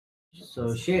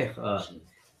So Sheikh,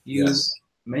 you Yes.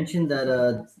 mentioned that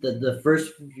the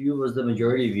first view was the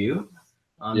majority view. Do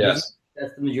you think Yes.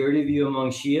 that's the majority view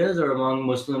among Shias or among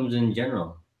Muslims in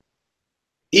general?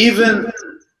 Even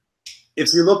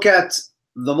if you look at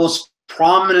the most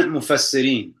prominent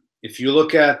mufassirin, if you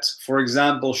look at, for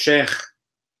example, Sheikh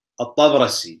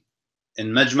Al-Tabrasi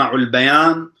in Majma'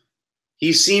 al-Bayan,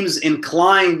 he seems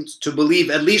inclined to believe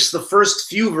at least the first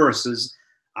few verses,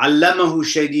 علمه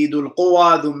شديد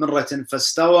القوى ذو مرة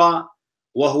فاستوى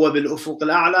وهو بالأفق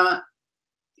الأعلى.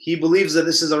 He believes that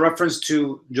this is a reference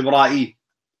to Jibra'il.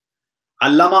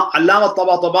 Allama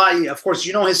Tabatabai, of course,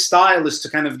 you know his style is to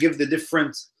kind of give the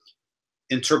different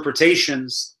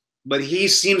interpretations, but he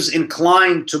seems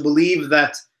inclined to believe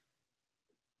that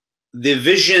the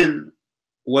vision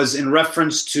was in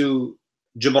reference to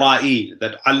Jibra'il,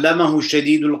 that Allamahu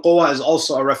Shadidul Quwa is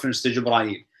also a reference to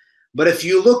Jibra'il. But if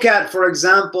you look at, for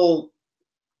example,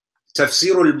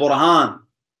 Tafsir al-Burhan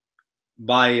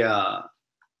by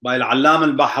Al-Allam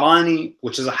al-Bahrani,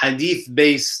 which is a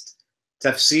hadith-based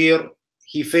tafsir,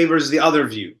 he favors the other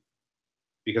view.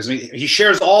 Because he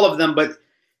shares all of them, but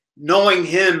knowing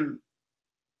him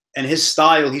and his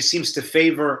style, he seems to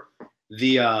favor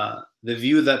the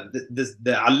view that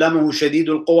the Allamahu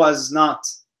Shadidul Quwa is not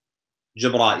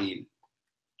Jibra'il.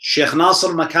 Sheikh Nasser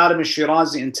Makarim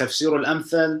al-Shirazi in Tafsir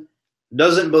al-Amthal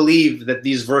doesn't believe that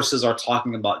these verses are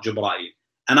talking about Jibra'il.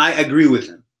 And I agree with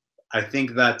him. I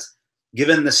think that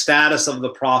given the status of the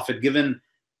Prophet, given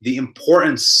the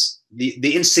importance,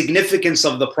 the insignificance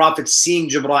of the Prophet seeing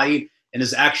Jibra'il in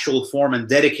his actual form and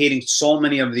dedicating so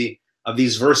many of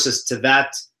these verses to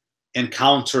that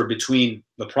encounter between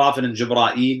the Prophet and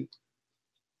Jibra'il,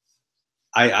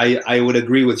 I would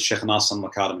agree with Sheikh Nasr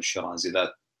Makarim al-Shirazi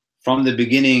that from the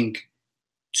beginning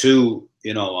to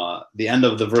the end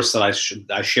of the verse that I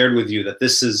shared with you, that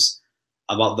this is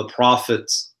about the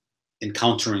Prophet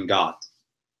encountering God.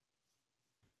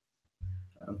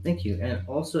 Thank you. And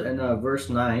also in verse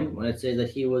 9, when it says that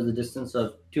he was a distance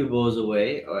of 2 bows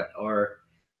away, or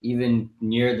even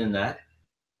nearer than that.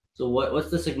 So what's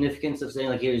the significance of saying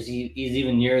like he's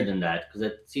even nearer than that? Because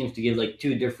that seems to give like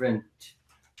two different,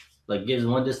 like gives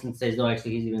one distance, says no,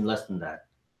 actually he's even less than that.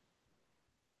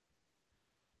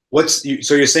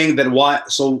 So you're saying that why?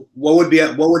 So what would be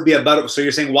a better? So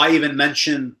you're saying why even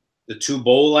mention the 2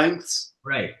 bow lengths?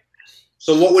 Right.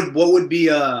 So what would be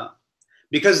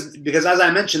because as I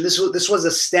mentioned, this was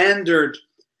a standard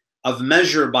of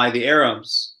measure by the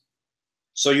Arabs.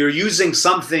 So you're using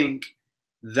something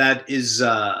that is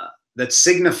that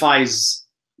signifies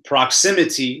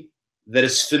proximity, that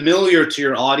is familiar to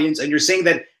your audience, and you're saying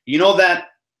that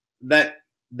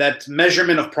that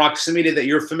measurement of proximity that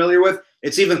you're familiar with,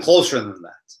 it's even closer than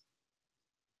that.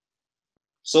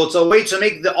 So it's a way to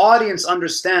make the audience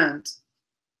understand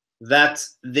that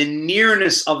the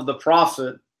nearness of the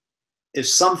Prophet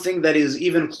is something that is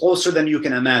even closer than you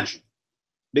can imagine.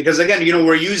 Because again,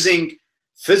 we're using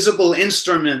physical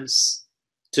instruments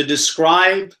to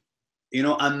describe,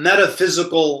 a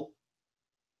metaphysical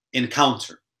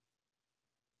encounter.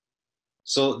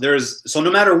 So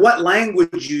no matter what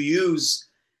language you use,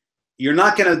 you're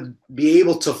not going to be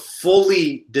able to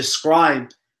fully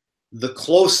describe the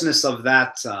closeness of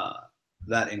that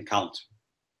encounter.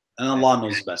 And Allah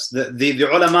knows best. The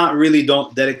ulama really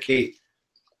don't dedicate,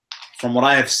 from what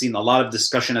I have seen, a lot of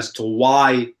discussion as to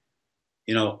why,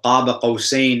 Qaba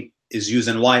Qawsayn is used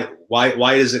and why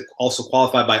is it also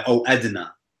qualified by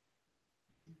Adna.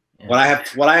 Yeah.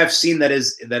 What I have seen that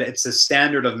it's a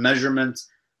standard of measurement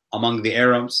among the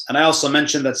Arabs. And I also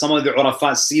mentioned that some of the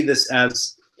Urafat see this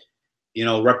as,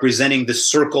 representing the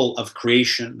circle of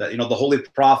creation, that, the Holy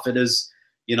Prophet is,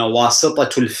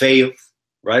 wasitatul fayth,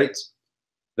 right?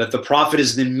 That the Prophet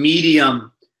is the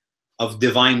medium of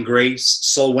divine grace.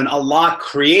 So when Allah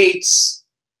creates,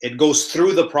 it goes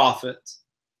through the Prophet,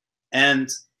 and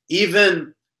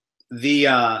even the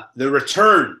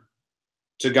return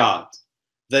to God,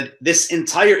 that this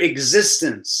entire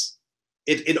existence,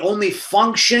 it only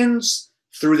functions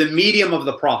through the medium of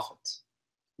the Prophet,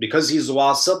 because he's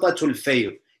wasitatul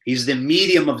fayth, he's the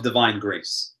medium of divine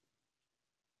grace.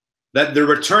 That the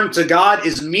return to God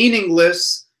is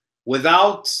meaningless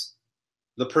without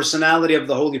the personality of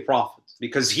the Holy Prophet,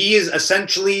 because he is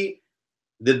essentially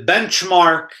the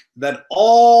benchmark that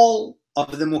all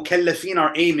of the mukallafin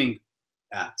are aiming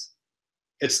at.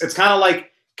 It's kind of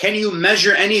like, can you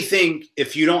measure anything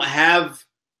if you don't have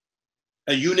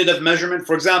a unit of measurement?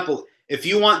 For example, if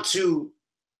you want to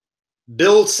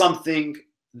build something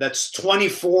that's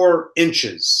 24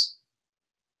 inches,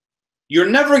 you're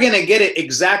never going to get it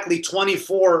exactly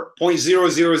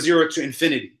 24.000 to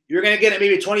infinity. You're going to get it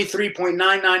maybe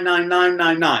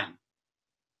 23.999999.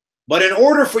 But in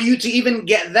order for you to even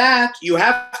get that, you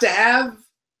have to have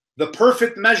the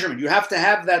perfect measurement. You have to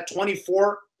have that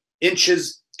 24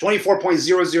 inches,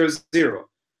 24.000.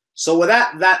 So with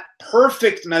that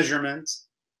perfect measurement,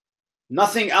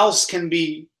 nothing else can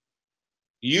be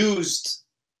used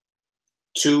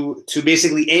to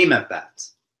basically aim at that.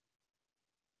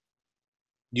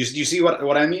 Do you see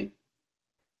what I mean?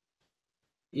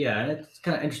 Yeah, and it's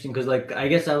kind of interesting because, like, I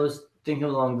guess I was thinking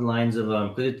along the lines of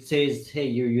because it says, hey,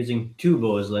 you're using two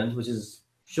bows length, which is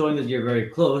showing that you're very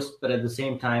close, but at the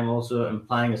same time also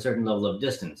implying a certain level of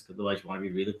distance. Because otherwise, you want to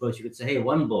be really close, you could say, hey,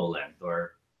 one bow length,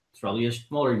 or it's probably a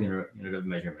smaller unit of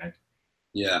measurement.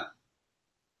 Yeah.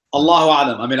 Allahu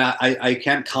Alam. I mean, I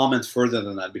can't comment further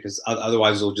than that because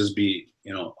otherwise it'll just be,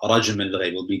 you know, rajm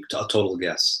al-ghayb, will be a total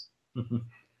guess. All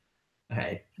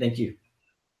right, thank you.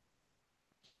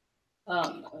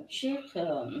 Sheikh, there are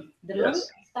a lot of Yes.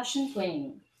 discussions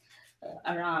going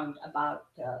around about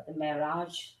the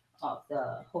Miraj of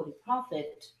the Holy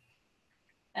Prophet.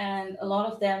 And a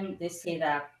lot of them, they say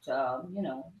that, you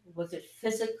know, was it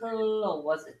physical or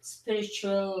was it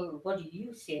spiritual? What do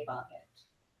you say about it?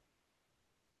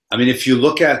 I mean, if you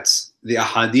look at the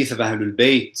ahadith of Ahlul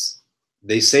Bayt,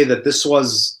 they say that this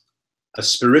was a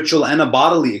spiritual and a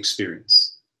bodily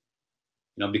experience.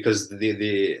 You know, because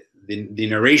the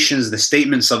narrations, the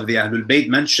statements of the Ahlul Bayt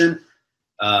mention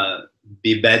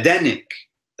bibadanik,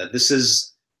 that this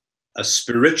is a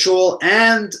spiritual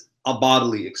and a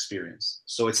bodily experience.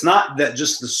 So it's not that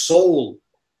just the soul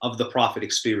of the Prophet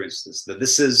experienced this, that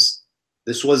this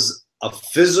was a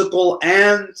physical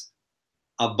and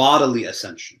a bodily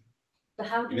ascension. So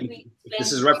how do we explain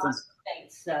This is reference.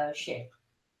 things, Sheikh?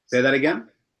 Say that again.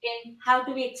 How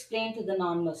do we explain to the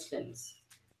non-Muslims?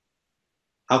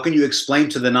 How can you explain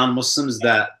to the non-Muslims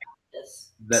that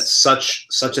such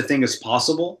a thing is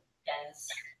possible? Yes.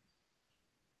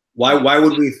 Why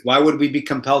would we be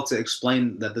compelled to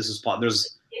explain that this is possible?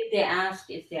 If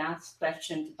they ask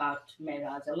questions about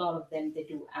Miraj, a lot of them they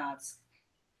do ask.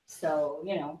 So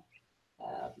you know,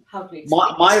 how do we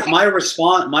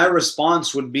explain? My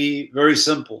response would be very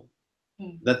simple.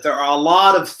 That there are a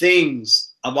lot of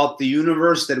things about the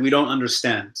universe that we don't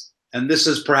understand. And this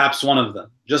is perhaps one of them.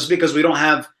 Just because we don't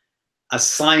have a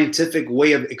scientific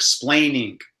way of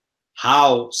explaining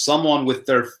how someone with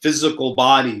their physical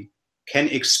body can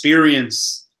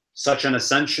experience such an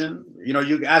ascension. You know,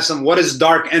 you ask them, what is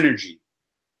dark energy?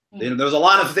 You know, there's a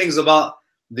lot of things about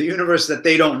the universe that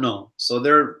they don't know. So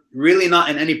they're really not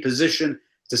in any position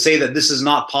to say that this is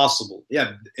not possible.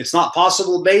 Yeah, it's not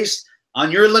possible based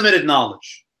on your limited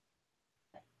knowledge.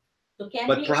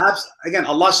 But perhaps, again,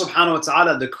 Allah subhanahu wa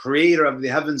ta'ala, the creator of the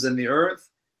heavens and the earth,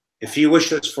 if he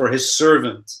wishes for his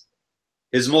servant,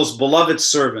 his most beloved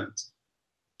servant,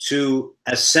 to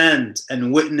ascend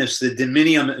and witness the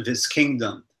dominion of his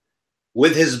kingdom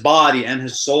with his body and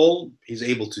his soul, he's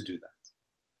able to do that.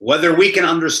 Whether we can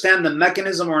understand the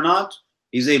mechanism or not,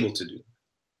 he's able to do that.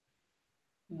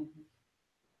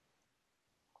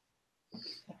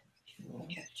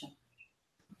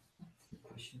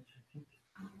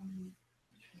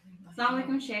 Assalamu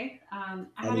alaikum, Sheikh. I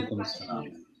had a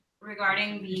question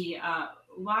regarding the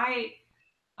why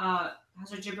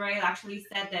Hazrat Jibreel actually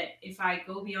said that if I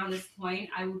go beyond this point,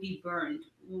 I will be burned.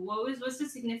 What's the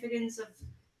significance of,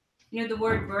 you know, the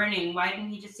word burning? Why didn't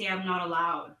he just say I'm not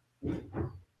allowed?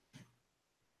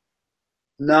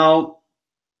 Now,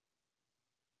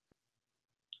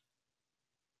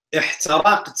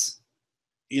 ihtaraqt,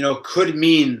 you know, could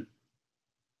mean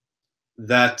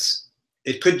that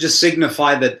it could just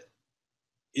signify that,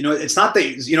 you know, it's not that,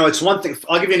 you know, it's one thing.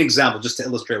 I'll give you an example just to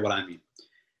illustrate what I mean.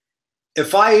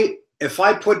 If I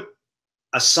put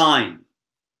a sign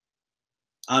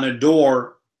on a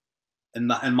door in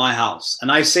my house and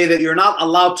I say that you're not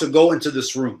allowed to go into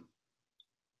this room,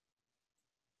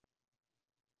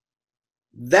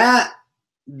 that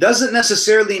doesn't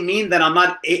necessarily mean that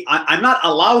I'm not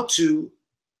allowed to,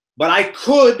 but I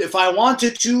could, if I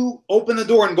wanted to, open the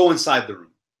door and go inside the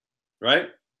room, right?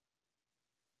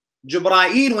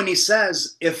 Jibreel, when he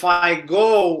says, if I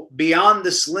go beyond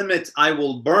this limit, I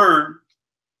will burn,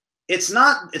 it's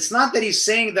not that he's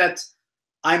saying that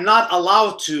I'm not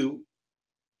allowed to,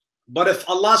 but if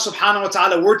Allah subhanahu wa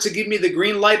ta'ala were to give me the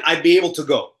green light, I'd be able to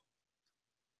go.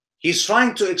 He's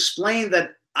trying to explain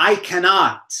that I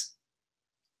cannot.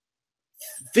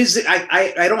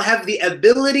 I don't have the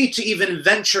ability to even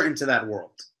venture into that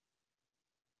world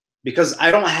because I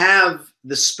don't have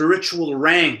the spiritual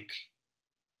rank.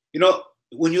 You know,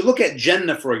 when you look at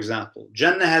Jannah, for example,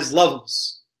 Jannah has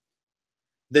levels.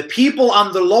 The people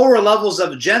on the lower levels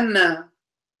of Jannah,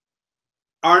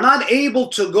 are not able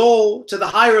to go to the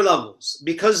higher levels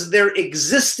because their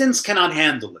existence cannot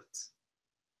handle it.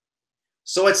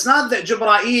 So it's not that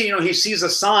Jibreel, he sees a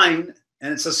sign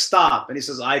and it says stop, and he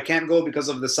says, I can't go because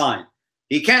of the sign.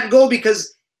 He can't go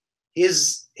because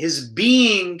his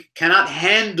being cannot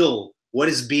handle what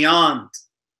is beyond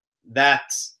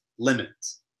that limit.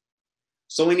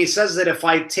 So when he says that if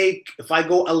I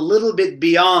go a little bit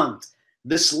beyond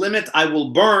this limit, I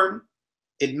will burn,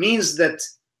 it means that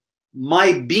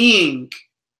my being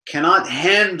cannot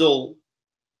handle,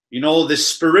 the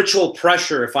spiritual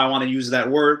pressure, if I want to use that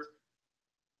word,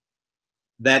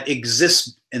 that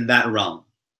exists in that realm.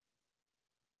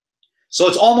 So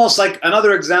it's almost like,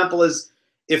 another example is,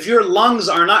 if your lungs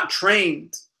are not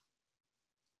trained,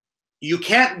 you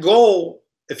can't go,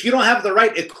 if you don't have the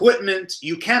right equipment,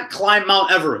 you can't climb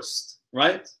Mount Everest,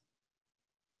 right?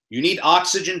 You need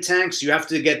oxygen tanks, you have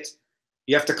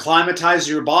to climatize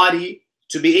your body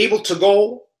to be able to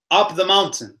go up the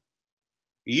mountain.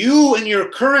 You, in your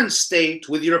current state,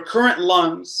 with your current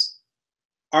lungs,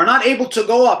 are not able to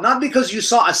go up, not because you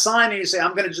saw a sign and you say,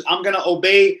 I'm gonna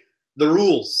obey the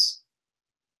rules.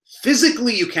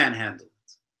 Physically, you can't handle it.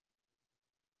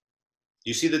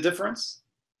 You see the difference?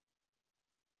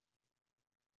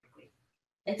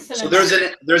 Excellent. So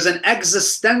there's an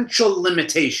existential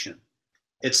limitation.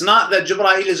 It's not that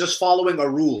Jibreel is just following a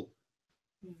rule.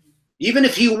 Even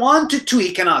if he wanted to,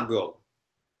 he cannot go.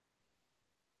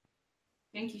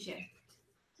 Thank you, Sheikh.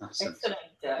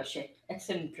 Excellent, Sheikh.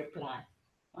 Excellent reply.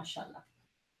 MashaAllah.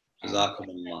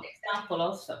 Jazakumullah. Example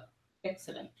also.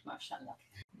 Excellent. MashaAllah.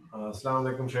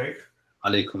 Assalamu alaikum, Sheikh.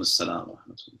 Alaikum assalam wa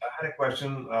rahmatullah. I had a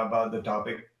question about the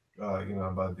topic,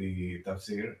 about the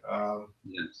tafsir.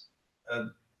 Yes.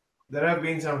 There have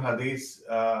been some hadiths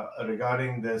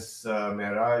regarding this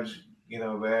Mi'raj,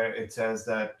 where it says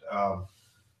that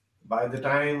by the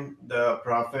time the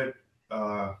Prophet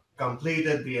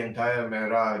completed the entire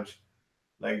Mi'raj,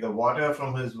 like the water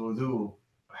from his wudu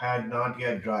had not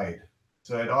yet dried.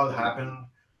 So it all happened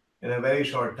in a very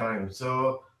short time.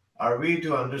 So are we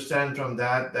to understand from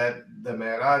that the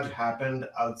Mi'raj happened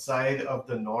outside of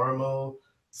the normal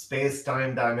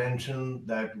space-time dimension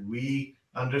that we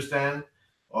understand?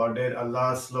 Or did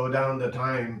Allah slow down the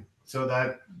time so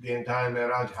that the entire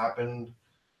Mi'raj happened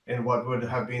in what would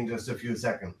have been just a few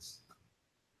seconds?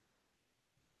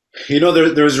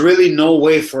 There's really no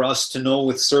way for us to know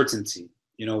with certainty.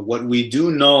 What we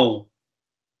do know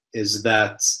is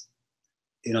that,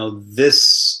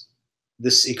 this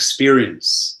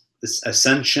experience, this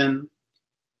ascension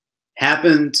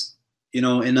happened,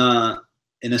 in a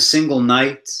single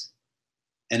night,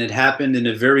 and it happened in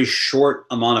a very short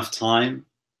amount of time.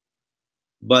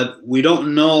 But we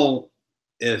don't know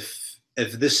if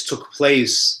this took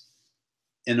place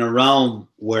in a realm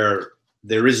where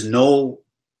there is no,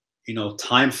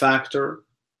 time factor,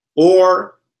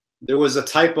 or there was a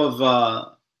type of,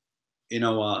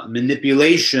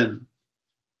 manipulation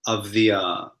of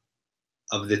the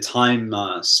time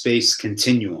space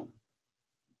continuum.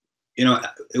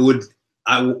 It would,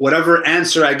 whatever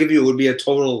answer I give you, it would be a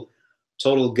total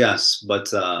guess.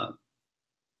 But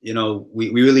we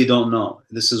really don't know.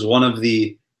 This is one of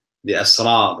the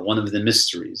asrar, one of the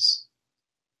mysteries.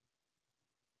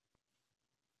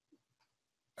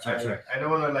 I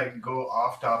don't want to go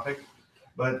off topic,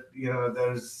 but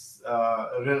there's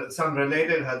some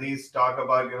related hadiths talk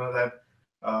about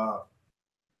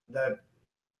that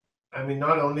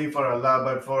not only for Allah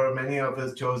but for many of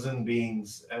His chosen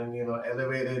beings and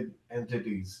elevated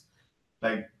entities,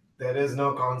 there is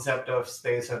no concept of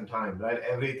space and time, right?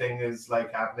 Everything is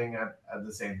happening at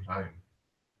the same time.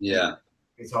 Yeah,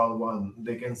 it's all one.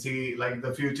 They can see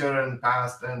the future and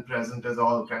past and present is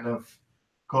all kind of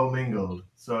commingled.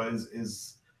 So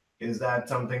is that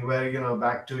something where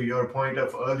back to your point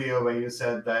of earlier where you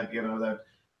said that that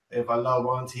if Allah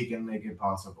wants, He can make it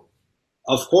possible?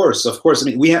 Of course.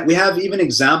 We have even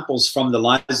examples from the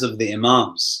lives of the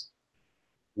Imams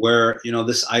where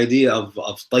this idea of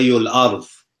Tayyul Ard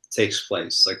takes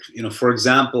place. For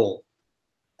example,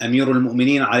 Amirul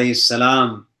Mu'mineen alayhi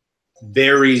salam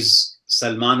buries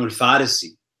Salman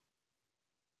al-Farisi,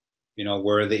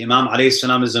 where the Imam alayhi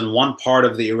salam is in one part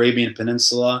of the Arabian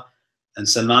Peninsula, and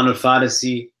Salman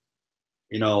al-Farisi,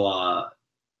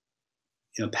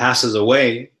 passes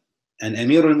away, and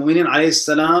Amirul Mu'mineen alayhi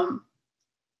salam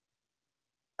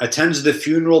attends the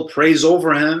funeral, prays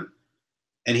over him,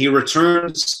 and he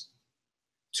returns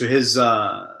to his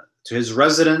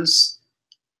residence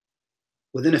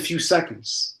within a few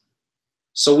seconds.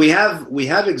 So we have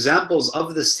examples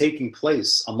of this taking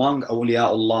place among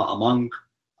awliyaullah,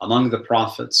 among the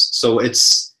prophets. So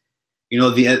it's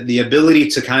the ability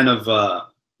to kind of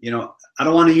I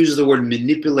don't want to use the word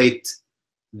manipulate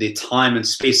the time and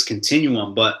space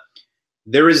continuum, but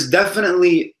there is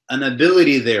definitely an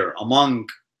ability there among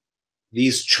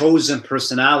these chosen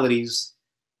personalities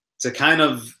to kind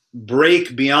of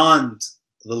break beyond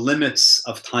the limits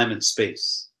of time and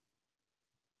space.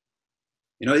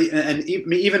 You know, and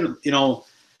even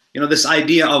this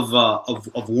idea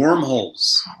of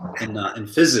wormholes in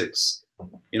physics.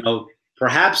 You know,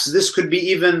 perhaps this could be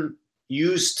even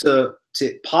used to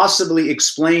possibly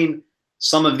explain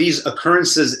some of these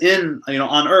occurrences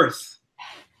on Earth.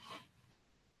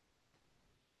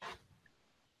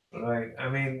 Right. I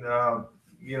mean,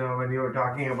 when you were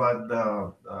talking about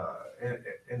the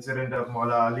incident of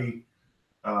Maula Ali,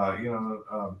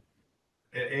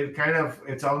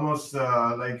 it's almost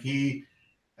like he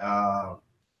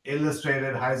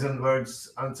illustrated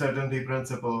Heisenberg's uncertainty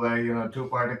principle, where two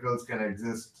particles can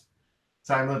exist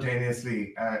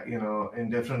simultaneously, in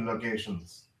different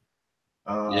locations.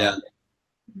 Yeah.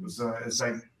 So it's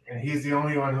like, and he's the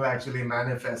only one who actually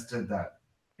manifested that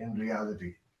in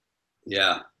reality.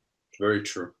 Yeah, very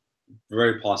true.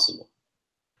 Very possible.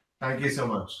 Thank you so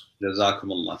much.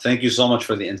 Jazakumullah. Thank you so much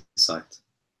for the insight.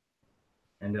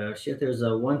 And Sheikh, there's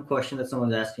one question that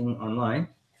someone's asking online,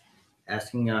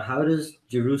 asking how does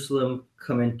Jerusalem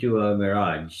come into a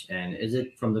miraj, and is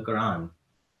it from the Quran?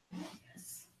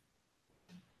 Yes.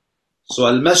 So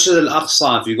Al-Masjid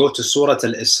Al-Aqsa, if you go to Surah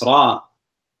Al-Isra,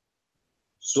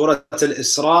 Surah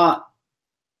Al-Isra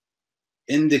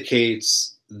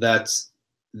indicates that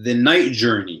the night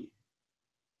journey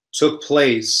took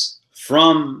place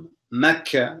from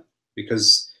Mecca,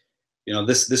 because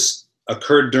this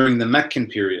occurred during the Meccan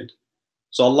period.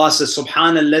 So Allah says,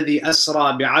 Subhanalladhi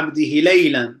asra bi'abdihi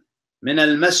laylan min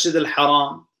al-Masjid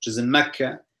al-Haram, which is in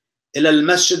Mecca, ila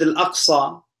al-Masjid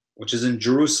al-Aqsa, which is in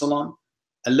Jerusalem,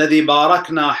 alladhi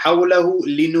barakna hawlahu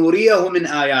linuriyahu min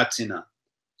ayatina.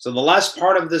 So the last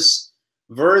part of this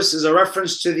verse is a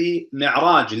reference to the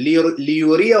Mi'raj,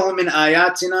 liyuriyahu min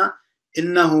ayatina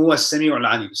innahu huwa as-sami'ul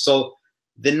alim. So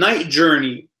the night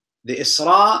journey, the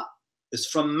Isra, is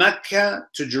from Mecca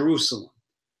to Jerusalem.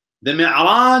 The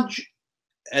Mi'raj,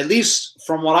 at least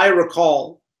from what I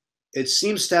recall, it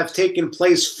seems to have taken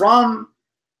place from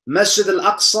Masjid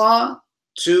al-Aqsa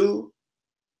to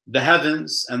the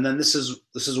heavens, and then this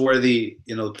is where the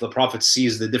Prophet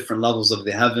sees the different levels of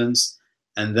the heavens,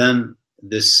 and then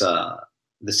this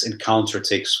encounter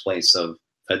takes place of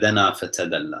Fadana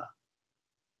Fatadalla.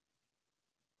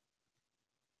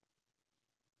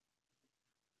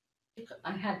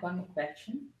 I had one more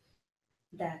question,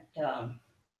 that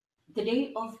the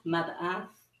day of Mab'ath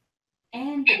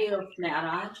and the day of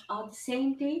Mi'raj are the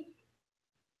same day?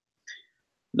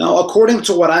 Now, according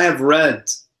to what I have read,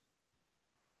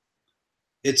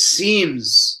 it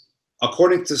seems,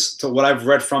 according to what I've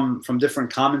read from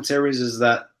different commentaries, is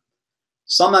that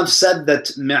some have said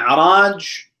that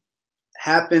Mi'raj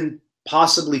happened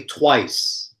possibly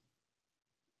twice.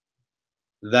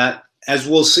 That, as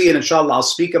we'll see, and inshallah I'll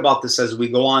speak about this as we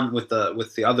go on with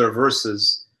the other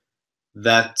verses,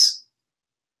 that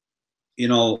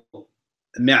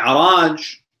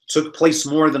Mi'raj took place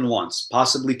more than once,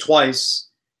 possibly twice,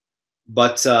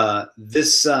 but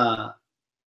this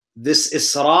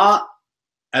Isra,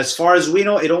 as far as we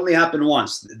know, it only happened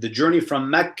once. The journey from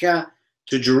Mecca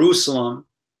to Jerusalem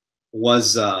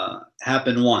was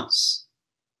happened once.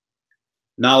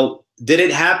 Now, did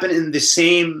it happen in the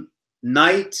same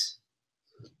night?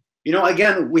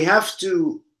 Again, we have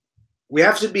to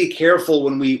be careful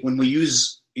when we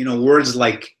use words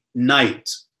like night,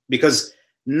 because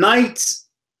night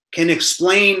can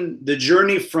explain the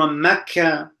journey from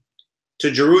Mecca to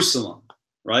Jerusalem,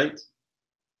 right?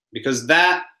 Because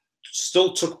that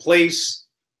still took place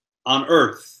on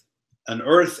earth, and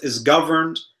earth is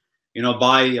governed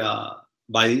by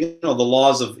the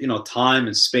laws of time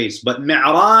and space. But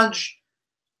Mi'raj,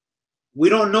 we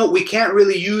don't know, we can't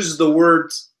really use the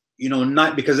word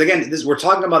night, because again, we're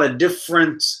talking about a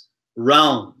different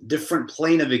realm, different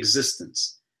plane of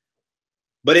existence.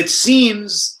 But it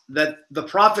seems that the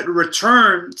Prophet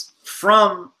returned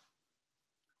from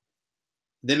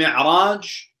the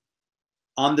Mi'raj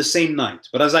on the same night.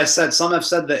 But as I said, some have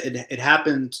said that it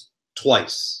happened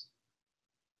twice.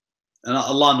 And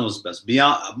Allah knows best.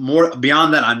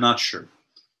 Beyond that, I'm not sure.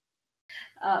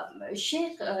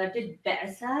 Sheikh, did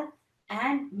Ba'ath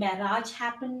and Mi'raj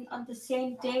happen on the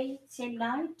same day, same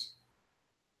night?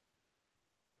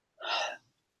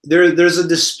 There's a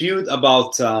dispute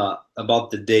about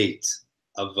the date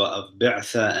of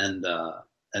Ba'ath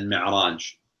and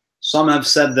Mi'raj. Some have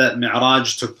said that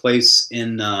Mi'raj took place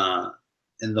in the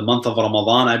month of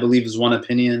Ramadan, I believe, is one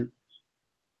opinion.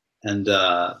 And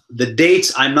the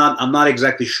dates, I'm not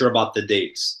exactly sure about the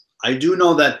dates. I do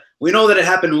know that we know that it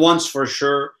happened once for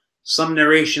sure. Some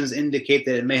narrations indicate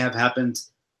that it may have happened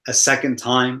a second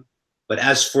time, but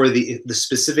as for the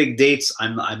specific dates,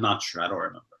 I'm not sure. I don't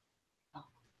remember.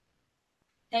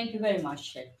 Thank you very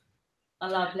much, Sheikh.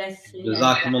 Allah bless you.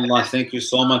 Jazakumullah. Thank you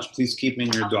so much. Please keep me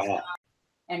in your dua.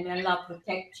 And may Allah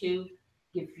protect you,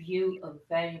 give you a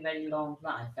very, very long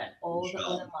life, and all the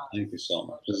ulama. Thank you so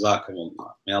much.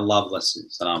 Jazakumullah. May Allah bless you.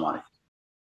 Assalamu alaikum.